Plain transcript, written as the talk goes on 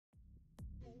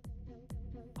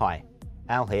Hi,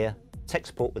 Al here, tech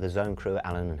support with the Xone crew at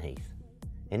Allen & Heath.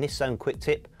 In this Xone quick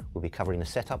tip, we'll be covering the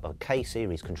setup of a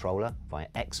K-series controller via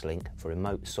Xlink for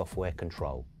remote software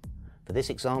control. For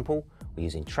this example, we're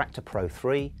using Traktor Pro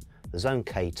 3, the Xone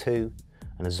K2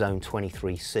 and the Xone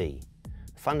 23C.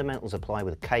 The fundamentals apply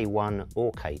with the K1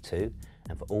 or K2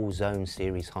 and for all Xone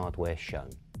series hardware shown.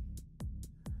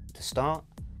 To start,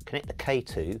 connect the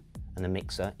K2 and the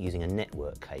mixer using a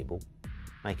network cable,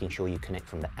 making sure you connect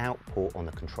from the out port on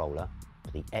the controller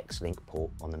to the Xlink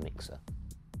port on the mixer.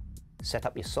 Set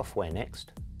up your software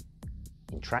next.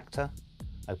 In Traktor,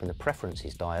 open the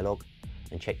Preferences dialog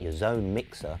and check your Xone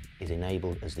mixer is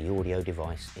enabled as the audio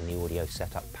device in the Audio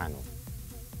Setup panel.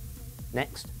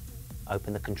 Next,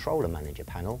 open the Controller Manager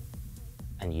panel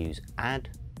and use Add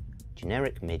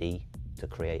Generic MIDI to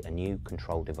create a new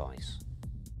control device.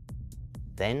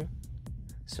 Then,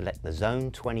 select the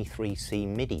Xone 23C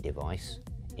MIDI device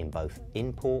in both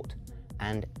Import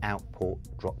and Output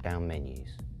drop-down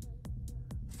menus.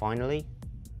 Finally,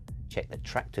 check that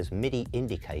Traktor's MIDI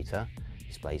indicator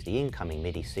displays the incoming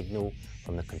MIDI signal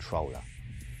from the controller,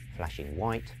 flashing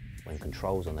white when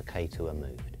controls on the K2 are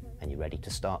moved, and you're ready to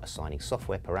start assigning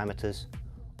software parameters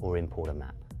or import a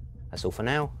map. That's all for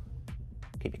now.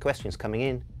 Keep your questions coming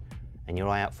in, and your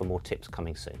eye out for more tips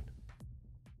coming soon.